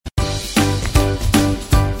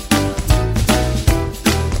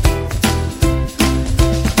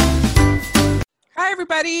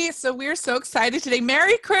everybody. So we're so excited today.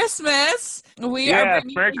 Merry Christmas.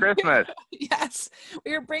 Merry Christmas. Yes,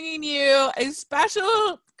 we are bringing you a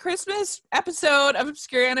special Christmas episode of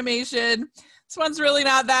Obscure Animation. This one's really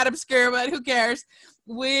not that obscure, but who cares?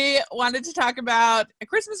 We wanted to talk about a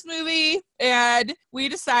Christmas movie, and we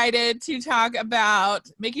decided to talk about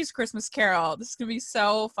Mickey's Christmas Carol. This is going to be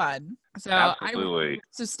so fun. Absolutely.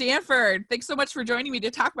 So Stanford, thanks so much for joining me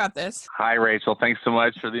to talk about this. Hi, Rachel. Thanks so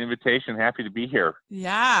much for the invitation. Happy to be here.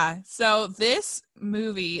 Yeah. So this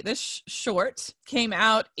movie, this short, came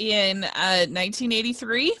out in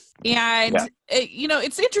 1983. And,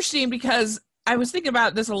 it's interesting because I was thinking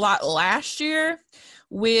about this a lot last year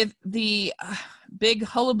with the big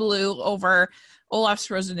hullabaloo over Olaf's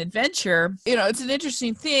Frozen Adventure. It's an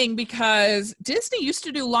interesting thing because Disney used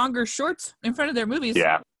to do longer shorts in front of their movies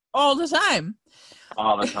all the time.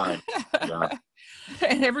 All the time. Yeah.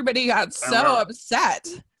 And everybody got so upset.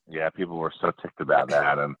 Yeah, people were so ticked about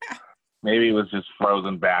that. And maybe it was just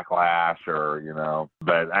Frozen backlash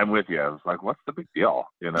but I'm with you. I was like, what's the big deal,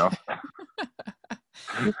 Yeah,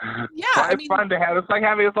 it's fun to have.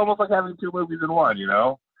 It's almost like having two movies in one,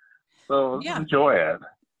 So let's enjoy it.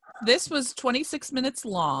 This was 26 minutes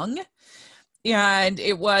long, and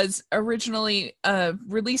it was originally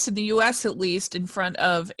released in the U.S. at least in front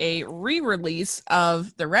of a re-release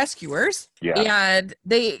of The Rescuers. Yeah. And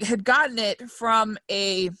they had gotten it from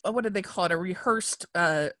what did they call it? A rehearsed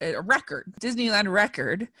a record, Disneyland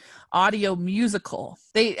record, audio musical.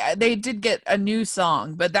 They did get a new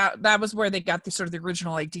song, but that was where they got the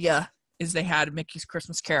original idea, is they had Mickey's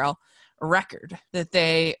Christmas Carol record that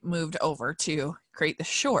they moved over to create the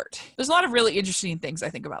short. There's a lot of really interesting things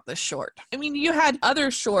I think about this short. You had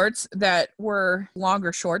other shorts that were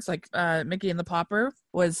longer shorts, like Mickey and the Pauper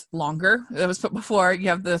was longer. That was put before. You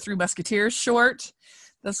have the Three Musketeers short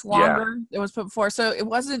that's longer. It was put before. So it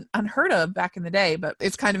wasn't unheard of back in the day, but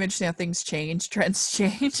it's kind of interesting how things change, trends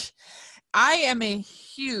change. I am a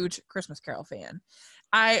huge Christmas Carol fan.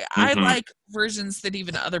 I like versions that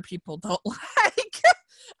even other people don't like.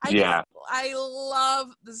 I love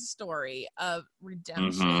the story of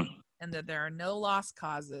redemption and that there are no lost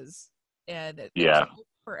causes and there's hope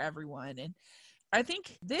for everyone. And I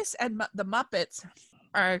think this and the Muppets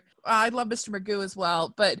are, I love Mr. Magoo as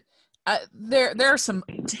well, but there are some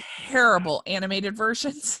terrible animated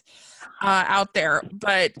versions out there,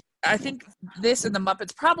 but I think this and the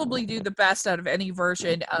Muppets probably do the best out of any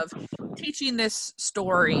version of teaching this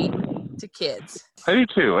story to kids. I do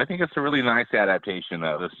too. I think it's a really nice adaptation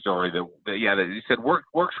of the story that you said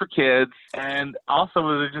works for kids, and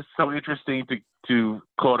also it's just so interesting to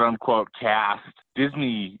quote unquote cast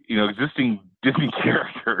Disney, existing Disney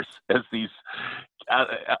characters as these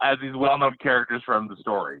well-known characters from the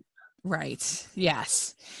story. Right.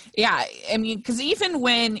 Yes. Yeah. Because even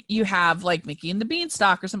when you have like Mickey and the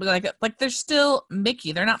Beanstalk or something like that, like they're still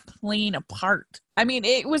Mickey. They're not playing a part.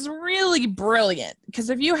 It was really brilliant because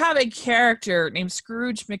if you have a character named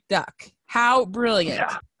Scrooge McDuck, how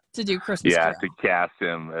brilliant to do Christmas Carol. To cast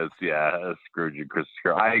him as Scrooge and Christmas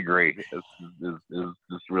Carol. I agree.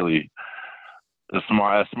 It's really a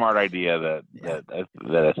smart idea that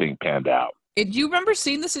I think panned out. Do you remember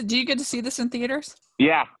seeing this? Did you get to see this in theaters?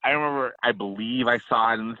 Yeah, I remember. I believe I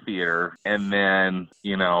saw it in the theater, and then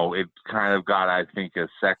it kind of got, I think, a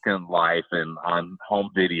second life on home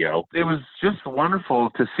video. It was just wonderful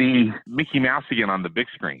to see Mickey Mouse again on the big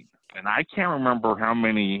screen, and I can't remember how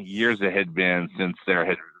many years it had been since there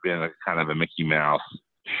had been a kind of a Mickey Mouse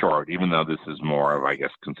short, even though this is more of, I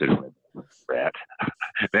guess, considered rat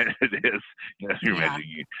than it is,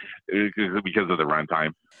 because of the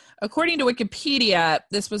runtime. According to Wikipedia,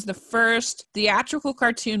 this was the first theatrical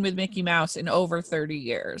cartoon with Mickey Mouse in over 30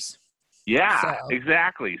 years. Yeah,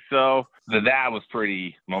 exactly. So that was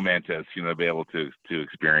pretty momentous, to be able to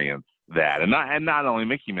experience that, and not only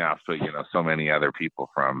Mickey Mouse, but so many other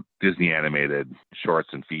people from Disney animated shorts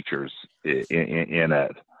and features in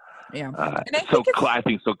it. Yeah, I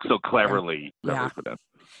think so cleverly. Yeah.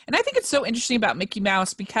 And I think it's so interesting about Mickey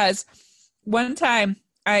Mouse because one time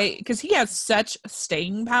because he has such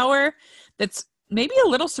staying power that's maybe a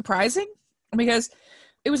little surprising, because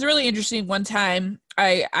it was really interesting. One time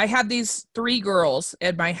I had these three girls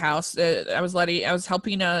at my house. I was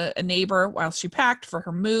helping a neighbor while she packed for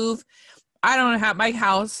her move. I don't have, my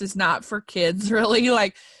house is not for kids really.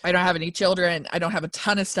 Like, I don't have any children. I don't have a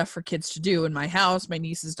ton of stuff for kids to do in my house. My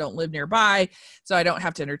nieces don't live nearby, so I don't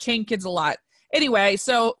have to entertain kids a lot. Anyway,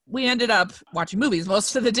 so we ended up watching movies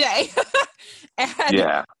most of the day.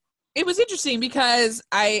 And it was interesting because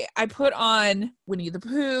I put on Winnie the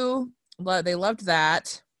Pooh. They loved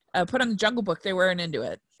that. Put on the Jungle Book. They weren't into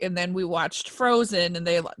it. And then we watched Frozen, and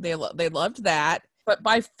they loved that. But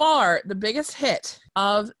by far the biggest hit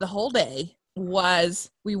of the whole day was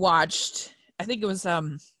we watched, I think it was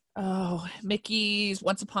Mickey's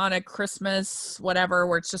Once Upon a Christmas, whatever,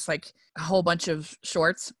 where it's just like a whole bunch of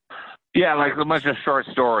shorts. Yeah, like a bunch of short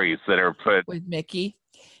stories that are put with Mickey.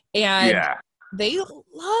 And yeah. they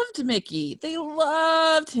loved Mickey. They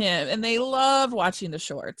loved him, and they loved watching the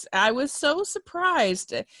shorts. I was so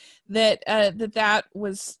surprised that that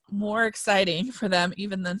was more exciting for them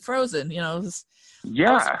even than Frozen. I was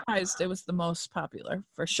surprised it was the most popular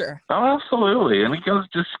for sure. Oh, absolutely. And it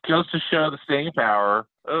just goes to show the staying power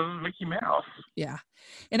of Mickey Mouse. Yeah.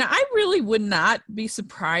 And I really would not be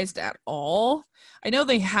surprised at all. I know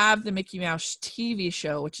they have the Mickey Mouse TV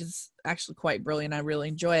show, which is actually quite brilliant. I really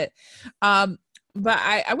enjoy it. But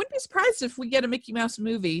I wouldn't be surprised if we get a Mickey Mouse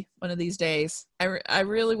movie one of these days. I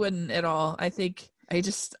really wouldn't at all. I think I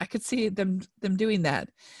could see them doing that.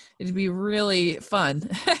 It'd be really fun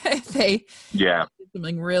if they did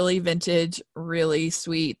something really vintage, really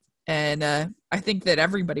sweet. And I think that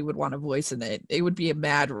everybody would want a voice in it. It would be a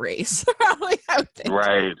mad race, probably. I would think.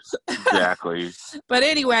 Right, exactly. But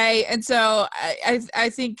anyway, and so I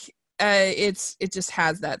think it just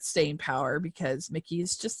has that staying power because Mickey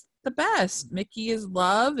is just the best. Mickey is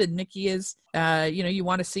love, and Mickey is you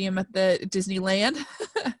want to see him at the Disneyland.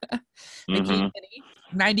 Mickey and Minnie,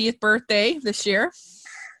 90th birthday this year.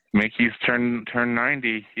 Mickey's turned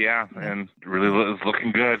 90, yeah, and really is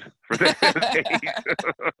looking good for that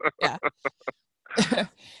yeah.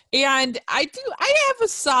 And I have a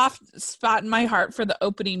soft spot in my heart for the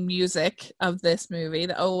opening music of this movie,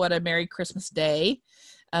 the Oh What a Merry Christmas Day.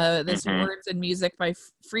 This words and music by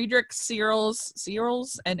Friedrich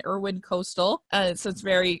Searles and Erwin Kostal. So it's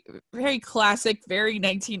very, very classic, very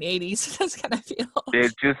 1980s. That's kind of feel.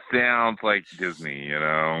 It just sounds like Disney,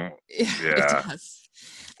 Yeah. It does.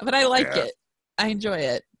 But I like it. I enjoy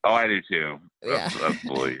it. Oh, I do too. Yeah.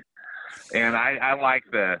 Absolutely. And I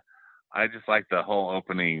just like the whole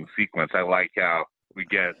opening sequence. I like how we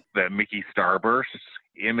get the Mickey Starburst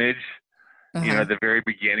image. At the very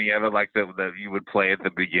beginning of it, like that you would play at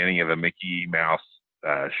the beginning of a Mickey Mouse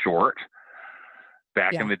short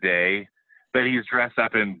back in the day. But he's dressed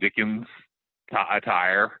up in Dickens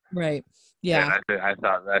attire. Right. Yeah. And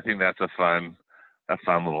I think that's a fun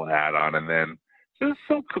little add-on. And then just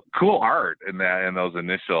some cool art in those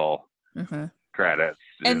initial credits.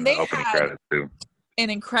 And they opening had credits too. An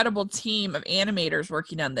incredible team of animators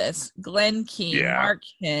working on this. Glenn Keane, Mark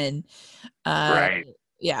Ken, right.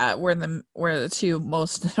 Yeah, we're the two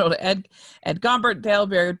most notable. Ed Gombert, Dale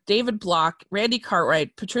Bear, David Block, Randy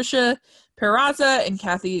Cartwright, Patricia Peraza, and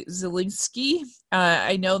Kathy Zielinski.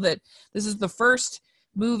 I know that this is the first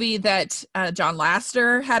movie that John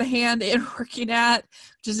Lasseter had a hand in working at,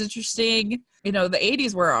 which is interesting. The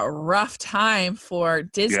 80s were a rough time for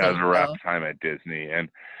Disney. Yeah, it was a rough time at Disney. And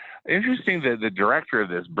interesting that the director of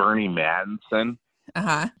this, Bernie Madsen,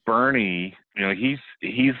 Bernie,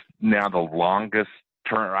 he's now the longest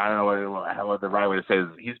term. I don't know what the right way to say is.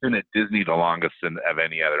 He's been at Disney the longest of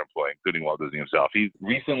any other employee, including Walt Disney himself. He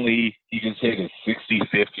just hit his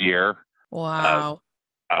 65th year. Wow.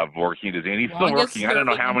 Of working at Disney. And he's still working. I don't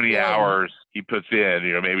know how many hours he puts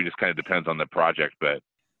in. Maybe it just kind of depends on the project, but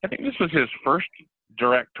I think this was his first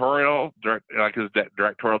directorial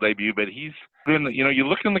debut, but he's been, you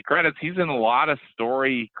look in the credits, he's in a lot of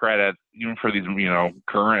story credits, even for these,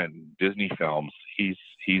 current Disney films. He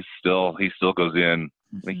still goes in.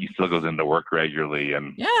 I think he still goes into work regularly.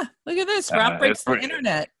 And look at this. Rob Breaks the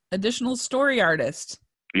Internet, additional story artist.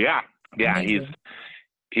 Yeah.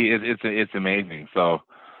 It's amazing. So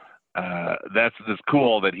that's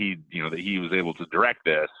cool that he was able to direct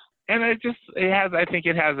this. And I think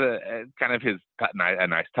it has a kind of a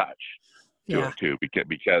nice touch to it too,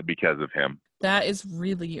 because of him. That is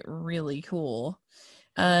really, really cool.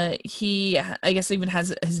 He, I guess, even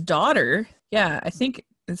has his daughter. Yeah, I think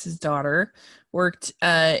it's his daughter worked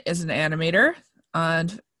as an animator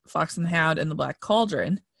on Fox and the Hound and the Black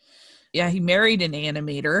Cauldron. Yeah, he married an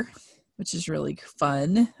animator, which is really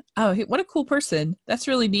fun. Oh, what a cool person. That's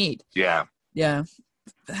really neat. Yeah.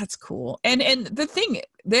 That's cool. And the thing,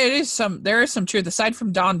 there is some truth. Aside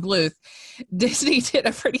from Don Bluth, Disney did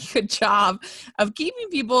a pretty good job of keeping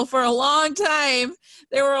people for a long time.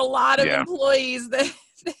 There were a lot of employees that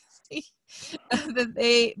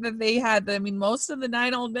they had. I mean, most of the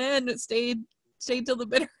 9 old men stayed till the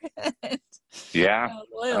bitter end. Yeah.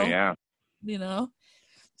 Loyal,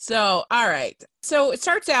 So, all right. So it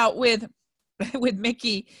starts out with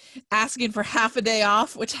Mickey asking for half a day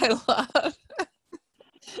off, which I love.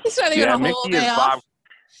 It's not even a whole day off.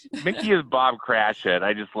 Mickey is Bob Cratchit.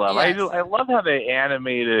 I just love. Yes. I love how they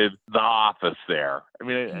animated The Office there. I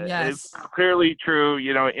mean, it's Yes. clearly true.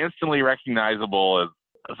 Instantly recognizable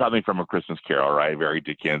as something from A Christmas Carol, right? Very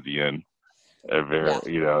Dickensian. Very,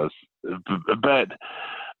 but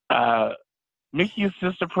Mickey is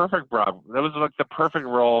just a perfect Bob. That was like the perfect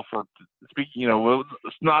role for speaking.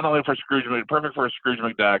 It's not only for Scrooge, perfect for Scrooge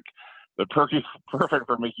McDuck, but perfect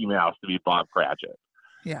for Mickey Mouse to be Bob Cratchit.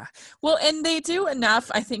 Yeah. Well, and they do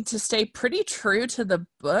enough, I think, to stay pretty true to the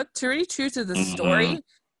book, pretty true to the story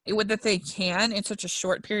with that they can in such a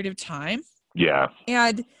short period of time. Yeah.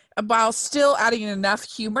 And while still adding enough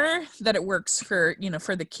humor that it works for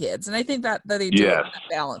the kids. And I think that they do that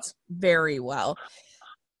balance very well.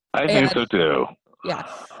 I think so too. Yeah.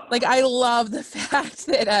 Like, I love the fact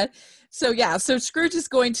that so Scrooge is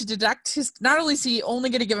going to deduct not only is he only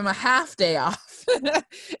going to give him a half day off,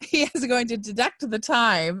 he is going to deduct the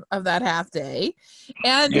time of that half day,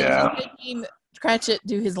 and he's making Cratchit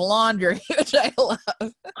do his laundry, which I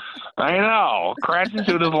love. I know. Cratchit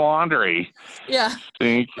doing his laundry. Yeah.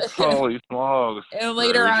 Holy smokes. And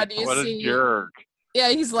later on what a jerk. Yeah,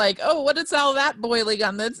 he's like, "Oh, what is all that boiling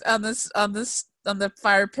on the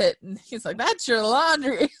fire pit?" And he's like, "That's your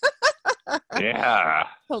laundry." Yeah.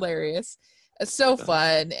 Hilarious. It's so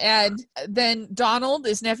fun. And then Donald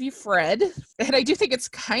is nephew Fred. And I do think it's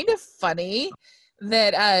kind of funny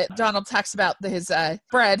that Donald talks about his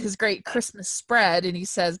spread, his great Christmas spread, and he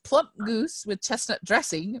says plump goose with chestnut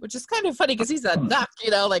dressing, which is kind of funny because he's a duck,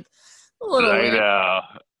 like a little weird. I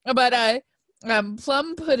know. But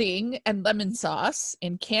plum pudding and lemon sauce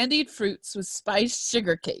and candied fruits with spiced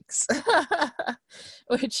sugar cakes,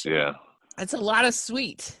 which it's a lot of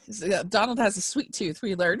sweet. Donald has a sweet tooth,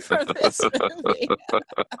 we learned from this movie.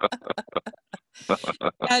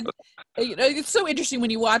 And it's so interesting when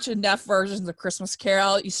you watch enough versions of Christmas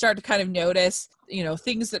Carol, you start to kind of notice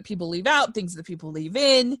things that people leave out, things that people leave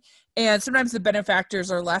in, and sometimes the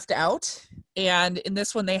benefactors are left out. And in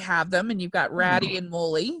this one, they have them, and you've got Ratty and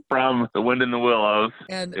Molly from The Wind in the Willows,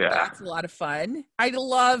 and that's a lot of fun. I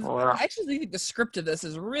actually think the script of this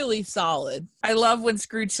is really solid. I love when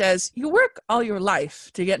Scrooge says, "You work all your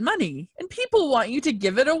life to get money, and people want you to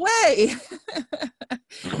give it away."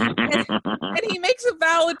 and he makes a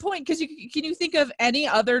valid point, because can you think of any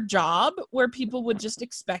other job where people would just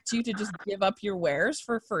expect you to just give up your wares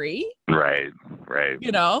for free? Right.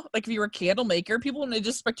 Like if you were a candle maker, people wouldn't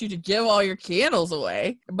just expect you to give all your candles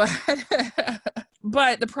away. But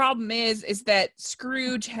the problem is that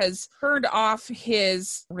Scrooge has turned off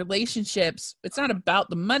his relationships. It's not about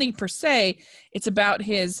the money per se. It's about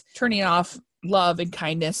his turning off love and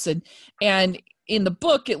kindness. And in the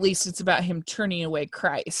book, at least, it's about him turning away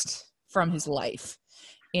Christ from his life.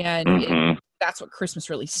 And that's what Christmas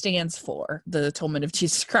really stands for, the atonement of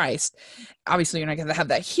Jesus Christ. Obviously, you're not going to have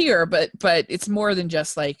that here, but it's more than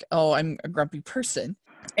just like, oh, I'm a grumpy person.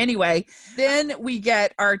 Anyway, then we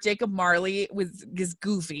get our Jacob Marley with his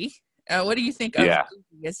Goofy. What do you think of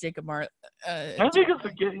Goofy as Jacob Marley? I think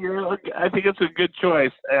it's a good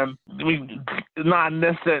choice. I mean, not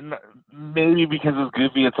necessarily. Maybe because it's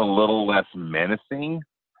Goofy, it's a little less menacing,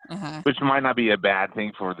 which might not be a bad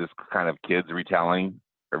thing for this kind of kids retelling,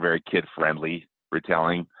 or very kid-friendly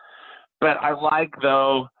retelling. But I like,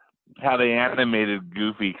 though, how they animated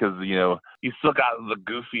Goofy, because you still got the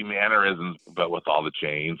Goofy mannerisms, but with all the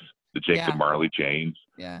chains, the Jacob Marley chains.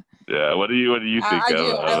 Yeah. What do you think of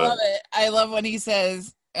it? I love it. I love when he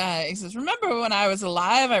says, "Remember when I was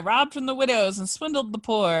alive, I robbed from the widows and swindled the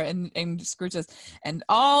poor," and Scrooge says, "And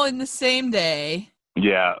all in the same day."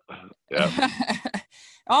 Yeah.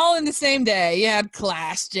 All in the same day. You had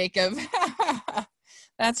class, Jacob.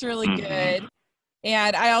 That's really good.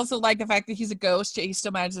 And I also like the fact that he's a ghost, yet he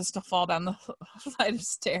still manages to fall down the flight of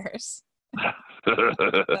stairs.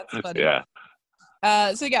 That's funny. Yeah.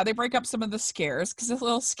 They break up some of the scares because it's a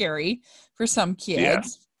little scary for some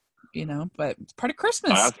kids. But it's part of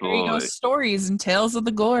Christmas. Absolutely. There you go, stories and tales of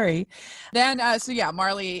the glory. Then,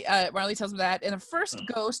 Marley tells me that, and the first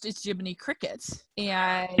ghost is Jiminy Cricket.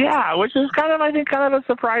 And which is kind of a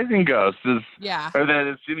surprising ghost. Or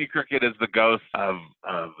that Jiminy Cricket is the ghost of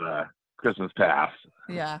Christmas Past.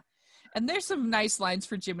 Yeah. And there's some nice lines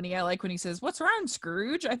for Jiminy. I like when he says, "What's wrong,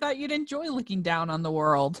 Scrooge? I thought you'd enjoy looking down on the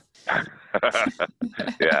world."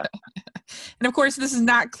 Yeah. And of course, this is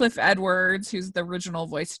not Cliff Edwards, who's the original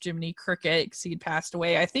voice of Jiminy Cricket, because he'd passed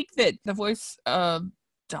away. I think that the voice of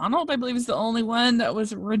Donald, I believe, is the only one that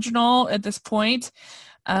was original at this point.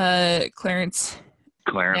 Clarence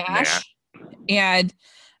Nash. And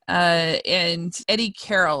Eddie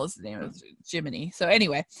Carroll is the name of Jiminy. So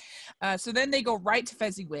anyway, so then they go right to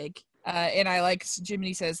Fezziwig. And I like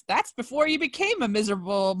Jiminy says, "That's before you became a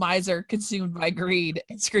miserable miser consumed by greed."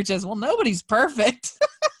 And Scrooge says, "Well, nobody's perfect."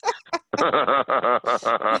 I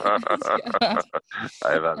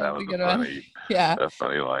Yeah, thought that that's was a good one. a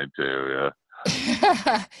funny line too.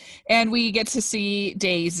 Yeah. And we get to see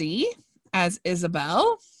Daisy as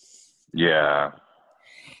Isabel. Yeah.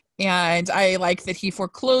 And I like that he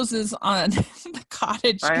forecloses on the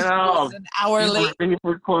cottage I because it know. was an hour late. He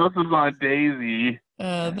forecloses on Daisy.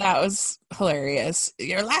 That was hilarious.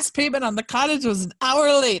 Your last payment on the cottage was an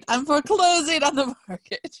hour late. I'm foreclosing on the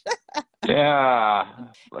mortgage. Yeah.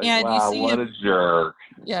 Like, And you wow, see what him, a jerk.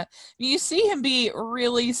 yeah, you see him be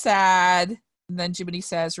really sad. And then Jiminy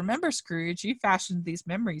says, "Remember, Scrooge, you fashioned these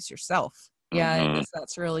memories yourself." Yeah, I Hmm. guess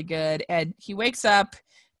that's really good. And he wakes up,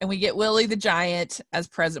 and we get Willie the Giant as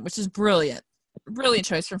present, which is brilliant. Brilliant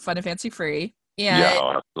choice from Fun and Fancy Free. Yeah, And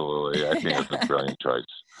oh, absolutely. I think it's a brilliant choice.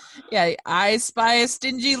 yeah, I spy a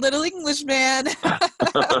stingy little Englishman.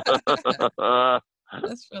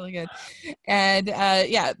 That's really good. And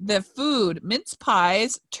yeah, the food, mince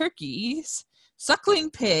pies, turkeys, suckling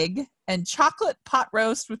pig, and chocolate pot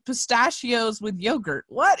roast with pistachios with yogurt.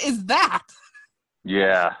 What is that?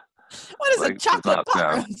 Yeah. What is a Like, does chocolate not pot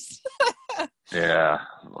sound. roast? Yeah.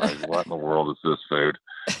 Like, what in the world is this food?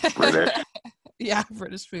 British. Yeah,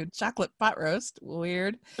 British food. Chocolate pot roast.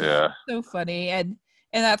 Weird. Yeah. So funny. And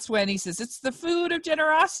that's when he says, "It's the food of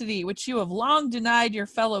generosity, which you have long denied your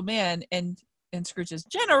fellow man." And Scrooge says,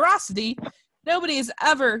 "Generosity? Nobody has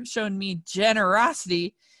ever shown me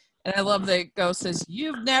generosity." And I love that Ghost says,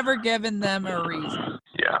 "You've never given them a reason."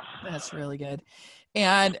 Yeah. That's really good.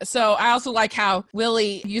 And so I also like how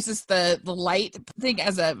Willie uses the light thing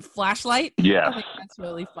as a flashlight. Yes. I think that's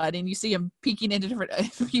really fun. And you see him peeking into different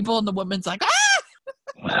people, and the woman's like,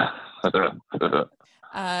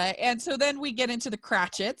 and so then we get into the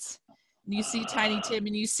Cratchits. And you see Tiny Tim,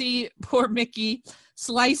 and you see poor Mickey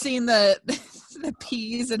slicing the the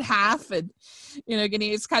peas in half, and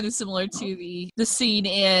getting, it's kind of similar to the scene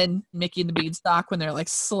in Mickey and the Beanstalk when they're like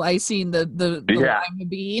slicing the Yeah. lima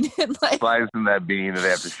bean and like Slicing that bean that they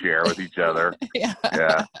have to share with each other. yeah.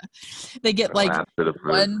 Yeah. They get like Last bit of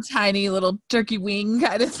food. one tiny little turkey wing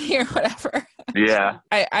kind of thing or whatever. Yeah.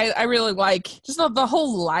 I really like just the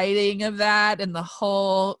whole lighting of that, and the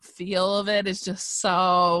whole feel of it is just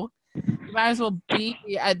so, you might as well be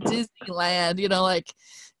at Disneyland, like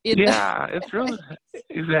Yeah, it's really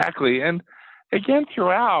exactly. And again,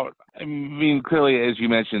 throughout, I mean, clearly, as you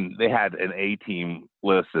mentioned, they had an A-team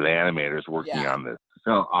list of animators working Yeah. on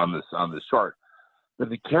this short. But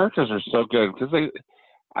the characters are so good because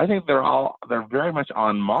I think they're very much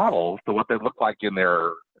on model to what they look like in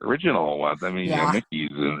their original ones. I mean, Yeah. Mickey's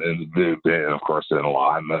and of course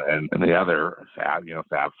In-Law and the other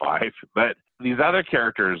Fab Five. But these other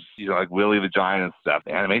characters, like Willie the Giant and stuff,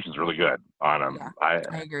 the animation's really good on them. Yeah,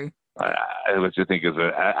 I agree. Which I think is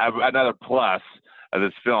another plus of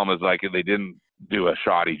this film is like they didn't do a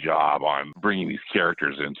shoddy job on bringing these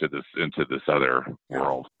characters into this other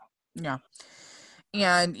world. Yeah.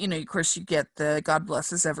 And, of course, you get the "God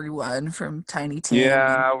Blesses Everyone" from Tiny Tim.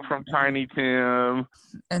 Yeah, from Tiny Tim.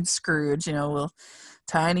 And Scrooge, will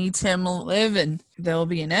Tiny Tim live and there'll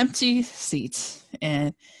be an empty seat.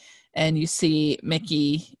 And you see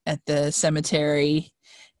Mickey at the cemetery,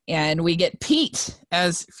 and we get Pete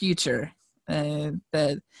as Future.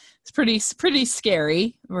 It's pretty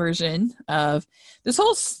scary version of this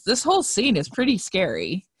whole scene is pretty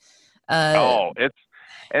scary.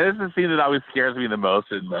 And this is the scene that always scares me the most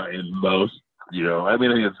in most, I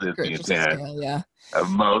mean, it's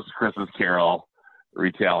most Christmas Carol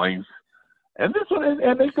retellings. And this one,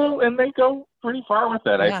 and they go pretty far with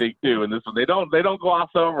that, I think too. And this one, they don't gloss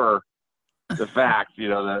over the fact,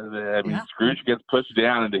 Scrooge gets pushed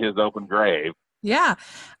down into his open grave. Yeah.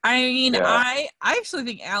 I mean, I actually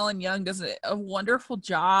think Alan Young does a wonderful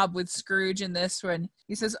job with Scrooge in this one.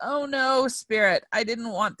 He says, "Oh no, Spirit, I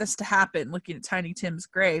didn't want this to happen," looking at Tiny Tim's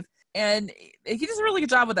grave. And he does a really good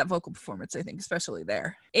job with that vocal performance, I think, especially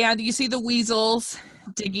there. And you see the weasels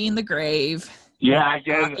digging the grave. Yeah,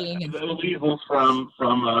 again, the weasels from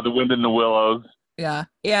The Wind in the Willows. Yeah.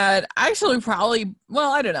 And actually probably,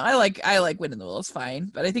 well, I don't know. I like Wind in the Willows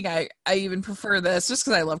fine, but I think I even prefer this just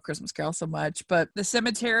because I love Christmas Carol so much. But the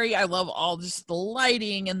cemetery, I love all just the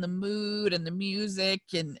lighting and the mood and the music,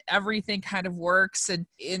 and everything kind of works. And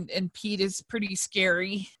Pete is pretty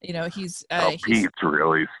scary. He's Pete's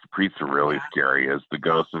really scary as the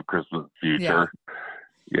ghost of Christmas Future.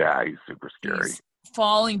 Yeah, he's super scary. He's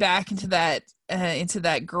falling back into that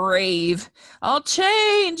grave. I'll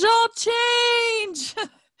change.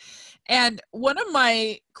 And one of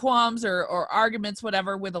my qualms or arguments,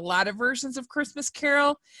 whatever, with a lot of versions of Christmas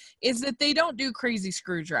Carol is that they don't do Crazy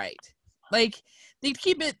Scrooge right. Like they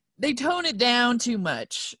tone it down too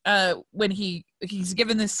much when he's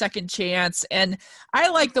given this second chance. And I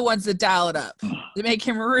like the ones that dial it up. They make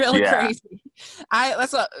him really crazy.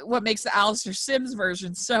 That's what makes the Alistair Sims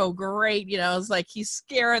version so great. You know, it's like he's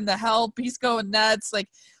scaring the help. He's going nuts. Like,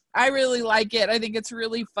 I really like it. I think it's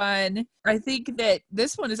really fun. I think that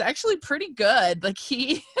this one is actually pretty good. Like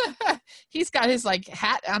he's got his like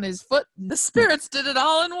hat on his foot. The spirits did it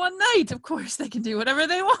all in one night. Of course, they can do whatever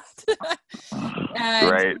they want.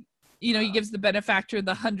 And, right. You know, he gives the benefactor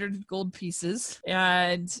the 100 gold pieces,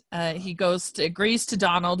 and he agrees to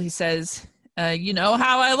Donald. He says, you know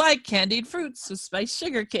how I like candied fruits with spiced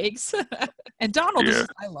sugar cakes. And Donald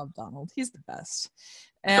I love Donald. He's the best.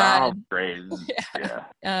 And, Donald's great.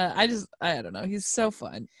 I don't know. He's so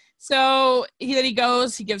fun. So he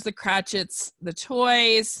goes, he gives the Cratchits the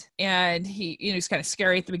toys, and he's kind of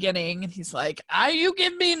scary at the beginning, and he's like, you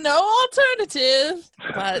give me no alternative,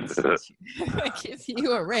 but I give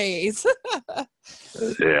you a raise.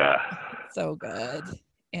 Yeah. So good.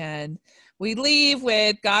 And we leave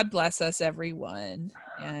with God bless us, everyone.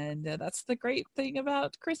 And that's the great thing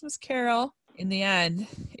about Christmas Carol. In the end,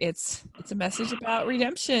 it's a message about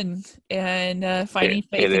redemption and finding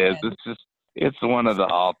faith. It is. It's one of the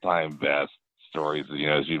all-time best stories, you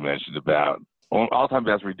know, as you mentioned, about all-time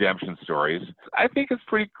best redemption stories. I think it's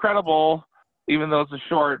pretty credible, even though it's a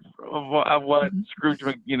short of what Scrooge,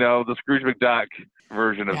 the Scrooge McDuck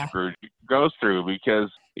version of Scrooge goes through.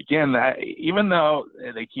 Because again, even though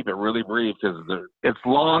they keep it really brief, because it's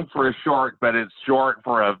long for a short, but it's short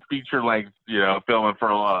for a feature-length, film, and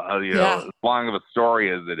for as long of a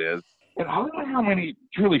story as it is. And I don't know how many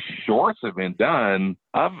truly shorts have been done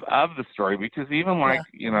of the story, because even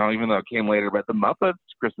even though it came later, but the Muppets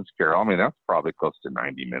Christmas Carol, I mean, that's probably close to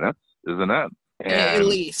 90 minutes, isn't it? And, at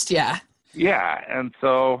least, yeah. Yeah, and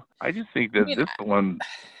so I just think that this one,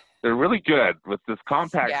 they're really good with this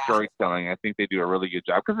compact storytelling. I think they do a really good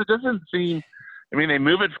job, because it doesn't seem, I mean, they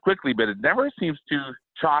move it quickly, but it never seems too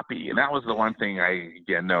choppy. And that was the one thing I,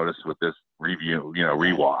 again, noticed with this review,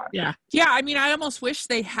 rewatch. Yeah. I mean, I almost wish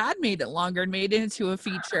they had made it longer and made it into a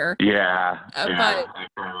feature. But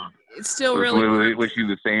it's still really wishing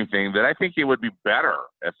the same thing. That I think it would be better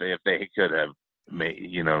if they could have made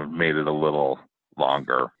it a little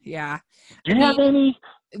longer. Yeah. Do you have any?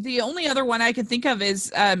 The only other one I can think of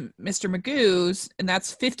is Mr. Magoo's, and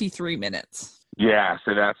that's 53 minutes. Yeah,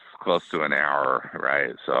 so that's close to an hour,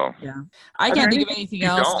 right? So I can't think of anything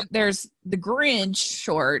else. There's the Grinch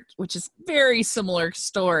short, which is very similar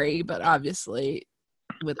story, but obviously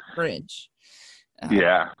with Grinch.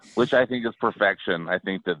 Which I think is perfection. I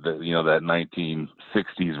think that that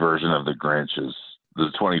 1960s version of the Grinch is the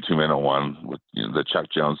 22-minute one with that Chuck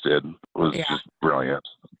Jones did was just brilliant,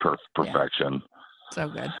 perfection. So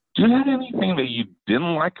good. Do you have anything that you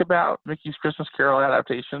didn't like about Mickey's Christmas Carol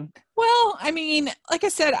adaptation? Well, I mean, like I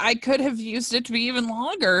said, I could have used it to be even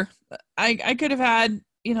longer. I could have had,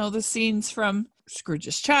 the scenes from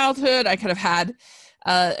Scrooge's childhood. I could have had,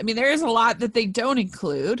 there is a lot that they don't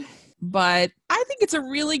include, but I think it's a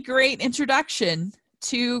really great introduction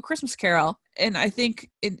to Christmas Carol. And I think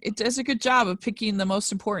it does a good job of picking the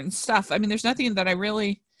most important stuff. I mean, there's nothing that I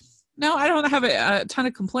don't have a ton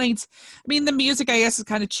of complaints. I mean, the music, I guess, is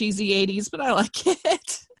kind of cheesy 80s, but I like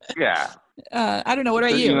it. Yeah. I don't know. What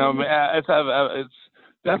about you? It's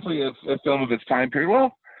definitely a film of its time period.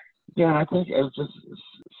 Well, I think I was just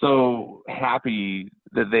so happy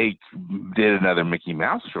that they did another Mickey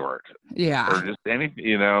Mouse short. Yeah. Or just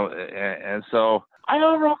anything, and so I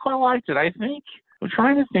overall quite liked it. I'm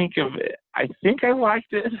trying to think of it. I think I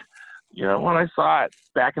liked it, when I saw it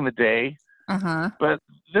back in the day. But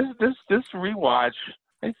this rewatch,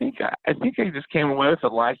 I think I just came away with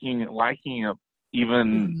it liking it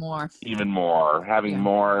even more, having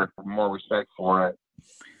more respect for it.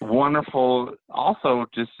 Wonderful, also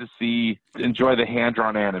just to enjoy the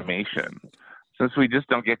hand-drawn animation, since we just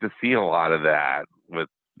don't get to see a lot of that with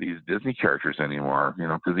these Disney characters anymore.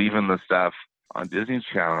 Because even the stuff on Disney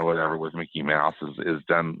Channel or whatever with Mickey Mouse is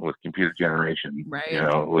done with computer generation,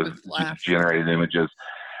 right? With generated images.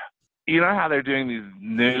 You know how they're doing these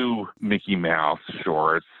new Mickey Mouse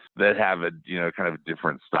shorts that have a kind of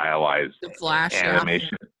different stylized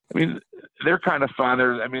animation. I mean, they're kind of fun.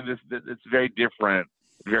 It's very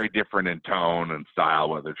different in tone and style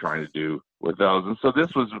what they're trying to do with those. And so this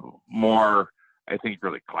was more, I think,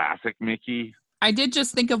 really classic Mickey. I did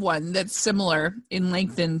just think of one that's similar in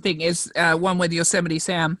length and thing is one with Yosemite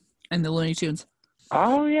Sam and the Looney Tunes.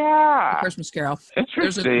 Oh yeah, Christmas Carol.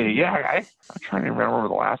 interesting. I'm trying to remember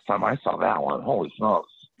the last time I saw that one. Holy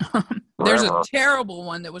smokes! There's a Forever. terrible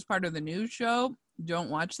one that was part of the news show. Don't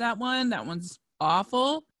watch that one. That one's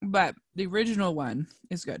awful. But the original one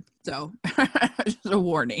is good. So just a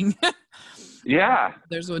warning. Yeah.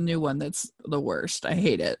 There's a new one that's the worst. I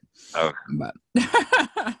hate it. Oh, But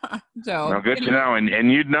so well, good to know.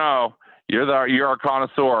 And you'd know you're a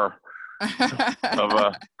connoisseur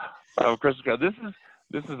of Christmas Carol.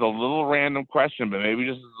 This is a little random question, but maybe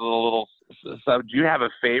just a little. So, do you have a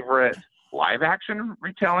favorite live action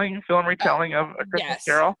film retelling of A Christmas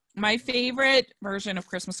Carol? My favorite version of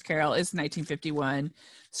Christmas Carol is 1951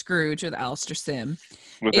 Scrooge with Alistair Sim.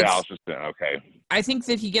 Alistair Sim, okay. I think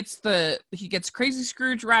that he gets Crazy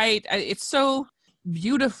Scrooge right. It's so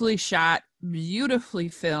beautifully shot, beautifully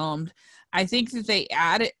filmed. I think that they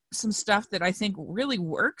added some stuff that I think really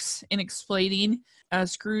works in explaining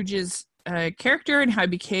Scrooge's character and how he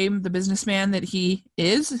became the businessman that he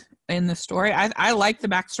is in the story. I like the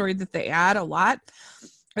backstory that they add a lot.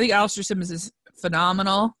 I think Alistair Sim is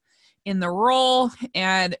phenomenal in the role,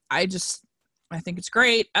 and I think it's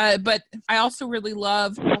great. But I also really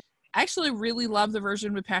love the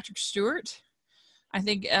version with Patrick Stewart. I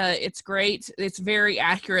think it's great. It's very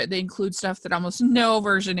accurate. They include stuff that almost no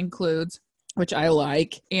version includes, which I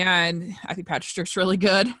like. And I think Patrick Stewart's really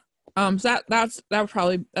good. So that's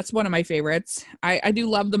one of my favorites. I do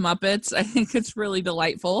love the Muppets. I think it's really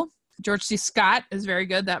delightful. George C. Scott is very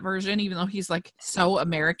good, that version, even though he's like so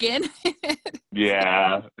American.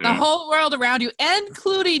 Yeah. The whole world around you,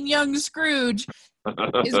 including young Scrooge,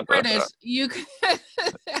 is British. You could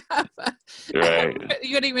right.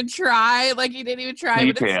 You couldn't even try. Like, you didn't even try.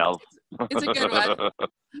 Details. It's a good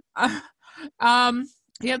one.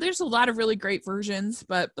 Yeah, there's a lot of really great versions,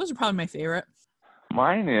 but those are probably my favorite.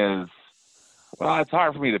 Mine is, well, it's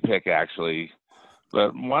hard for me to pick actually,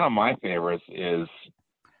 but one of my favorites is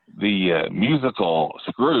the musical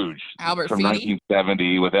Scrooge Albert from Finney.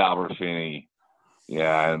 1970 with Albert Finney.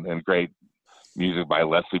 Yeah, and great music by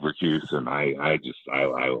Leslie Berkuse, and I like He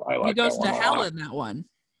goes that to one hell in that one.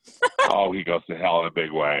 Oh, he goes to hell in a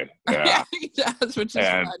big way. Yeah, he does, which is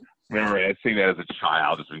fun. Remember, I'd seen that as a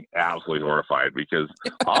child, just being absolutely horrified because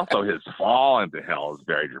also his fall into hell is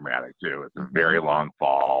very dramatic too. It's a very long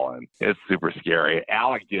fall and it's super scary.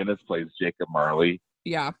 Alec Guinness plays Jacob Marley.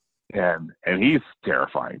 Yeah. And he's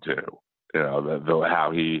terrifying too. You know,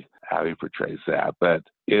 how he portrays that. But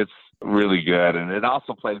it's really good. And it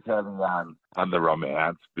also plays heavy on the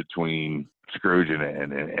romance between Scrooge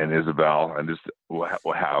and Isabel, and just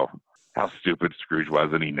how stupid Scrooge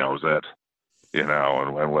was, and he knows it. You know,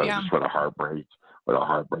 and what a heartbreak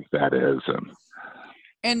that is.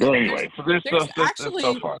 And anyway,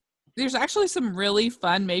 there's actually some really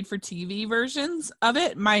fun made for TV versions of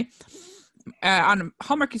it. On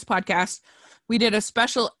Hallmarkies podcast, we did a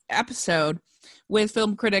special episode with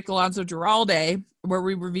film critic Alonso Giralde where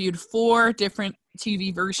we reviewed 4 different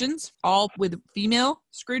TV versions, all with female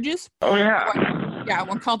Scrooges. Oh yeah.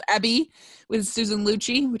 One called Ebby with Susan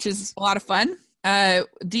Lucci, which is a lot of fun.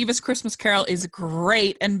 Diva's Christmas Carol is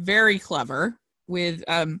great and very clever with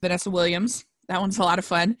Vanessa Williams. That one's a lot of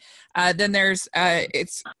fun. Then there's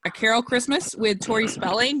it's A Carol Christmas with Tori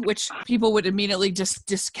Spelling, which people would immediately just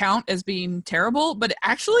discount as being terrible, but it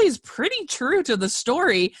actually is pretty true to the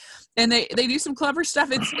story. And they do some clever stuff.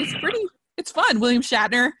 It's fun. William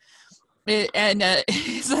Shatner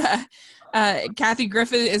Kathy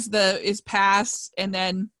Griffin is past, and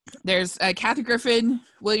then there's Kathy Griffin,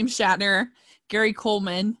 William Shatner, Gary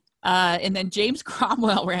Coleman, and then James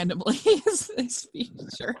Cromwell randomly is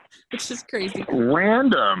feature, which is crazy.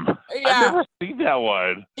 Random. Yeah. I've never seen that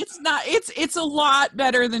one. It's a lot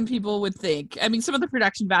better than people would think. I mean, some of the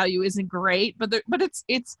production value isn't great, but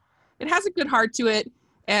it has a good heart to it,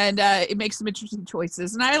 and it makes some interesting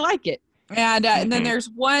choices, and I like it. And then there's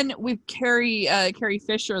one with Carrie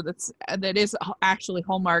Fisher that is actually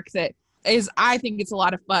Hallmark that is, I think it's a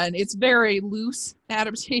lot of fun. It's very loose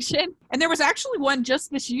adaptation. And there was actually one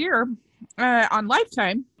just this year on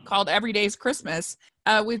Lifetime called Every Day's Christmas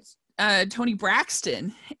with Toni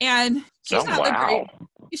Braxton. And she's not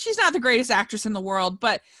the greatest actress in the world,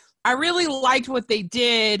 but I really liked what they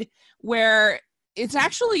did, where it's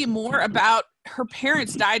actually more about her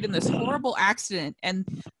parents died in this horrible accident, and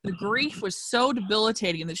the grief was so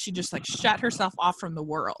debilitating that she just shut herself off from the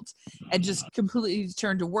world and just completely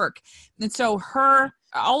turned to work. And so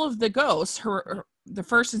all of the ghosts, the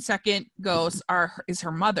first and second ghosts is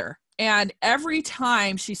her mother. And every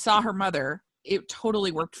time she saw her mother, it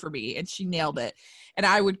totally worked for me, and she nailed it. And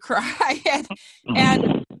I would cry.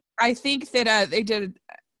 And I think that they did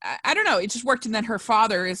I don't know, it just worked. And then her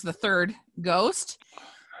father is the third ghost.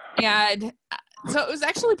 And so it was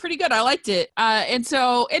actually pretty good. I liked it. And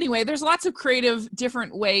so anyway, there's lots of creative,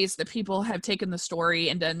 different ways that people have taken the story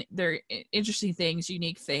and done their interesting things,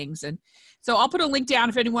 unique things. And so I'll put a link down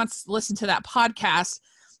if anyone wants to listen to that podcast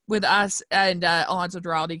with us and Alonzo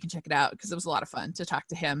Duralde. You can check it out because it was a lot of fun to talk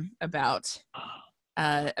to him about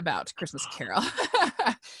Christmas Carol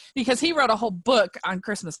because he wrote a whole book on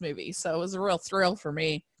Christmas movies. So it was a real thrill for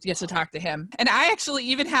me to get to talk to him. And I actually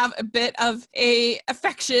even have a bit of a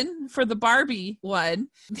affection for the Barbie one.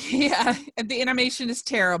 Yeah, the animation is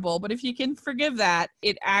terrible, but if you can forgive that,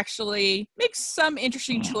 it actually makes some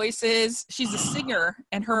interesting choices. She's a singer,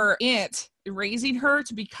 and her aunt raising her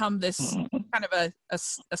to become this kind of a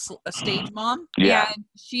stage mom. Yeah. And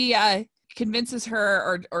she convinces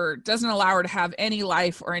her or doesn't allow her to have any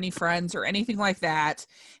life or any friends or anything like that.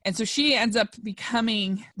 And so she ends up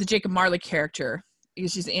becoming the Jacob Marley character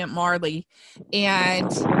because she's Aunt Marley. And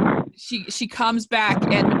she comes back,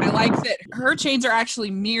 and I like that her chains are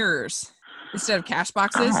actually mirrors instead of cash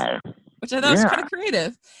boxes, which I thought was kind of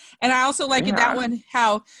creative. And I also like in that one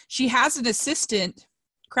how she has an assistant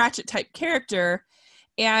Cratchit type character.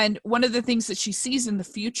 And one of the things that she sees in the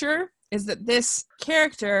future is that this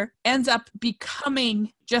character ends up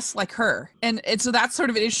becoming just like her. And so that's sort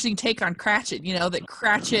of an interesting take on Cratchit, that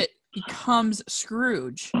Cratchit becomes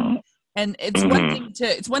Scrooge. And it's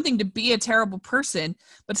one thing to be a terrible person,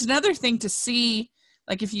 but it's another thing to see,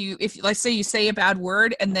 like if like say you say a bad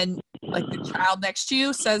word and then like the child next to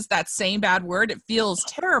you says that same bad word, it feels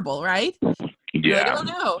terrible, right? Yeah. Like, oh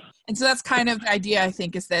no. And so that's kind of the idea, I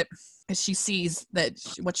think, is that as she sees that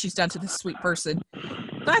what she's done to this sweet person.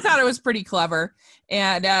 So I thought it was pretty clever.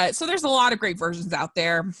 And so there's a lot of great versions out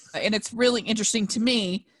there. And it's really interesting to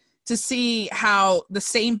me to see how the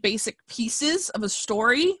same basic pieces of a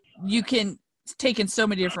story you can take in so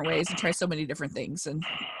many different ways and try so many different things. And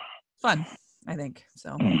fun, I think.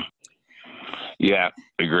 So. Yeah,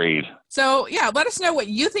 agreed. So yeah, let us know what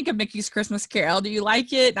you think of Mickey's Christmas Carol. Do you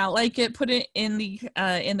like it? Not like it? Put it in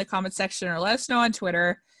the comment section or let us know on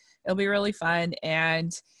Twitter. It'll be really fun.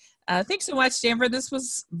 And thanks so much, Stanford. This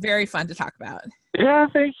was very fun to talk about. Yeah,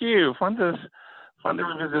 thank you. Fun to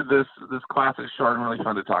revisit this classic short and really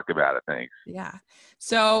fun to talk about it. Thanks. Yeah.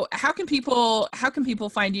 So how can people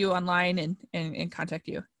find you online and contact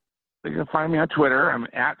you? You can find me on Twitter. I'm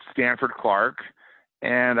at Stanford Clark.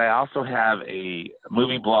 And I also have a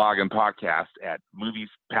movie blog and podcast at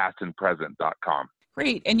moviespastandpresent.com.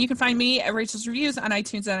 Great. And you can find me at Rachel's Reviews on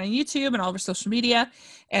iTunes and on YouTube and all of our social media.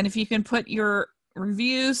 And if you can put your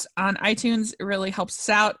reviews on iTunes, it really helps us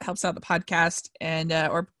out, helps out the podcast, and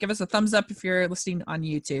or give us a thumbs up if you're listening on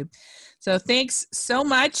YouTube. So thanks so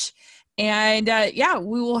much. And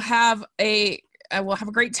we will have we'll have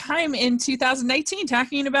a great time in 2019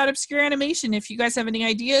 talking about obscure animation. If you guys have any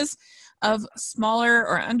ideas of smaller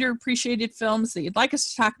or underappreciated films that you'd like us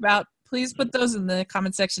to talk about, please put those in the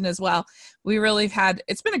comment section as well. We really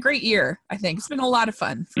it's been a great year, I think. It's been a lot of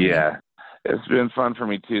fun for me. It's been fun for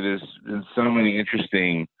me too. There's been so many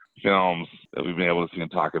interesting films that we've been able to see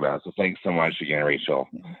and talk about. So thanks so much again, Rachel.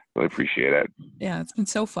 Really appreciate it. Yeah, it's been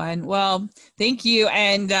so fun. Well, thank you,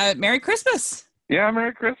 and Merry Christmas. Yeah,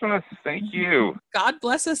 Merry Christmas. Thank you. God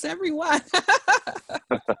bless us, everyone.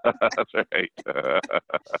 That's right.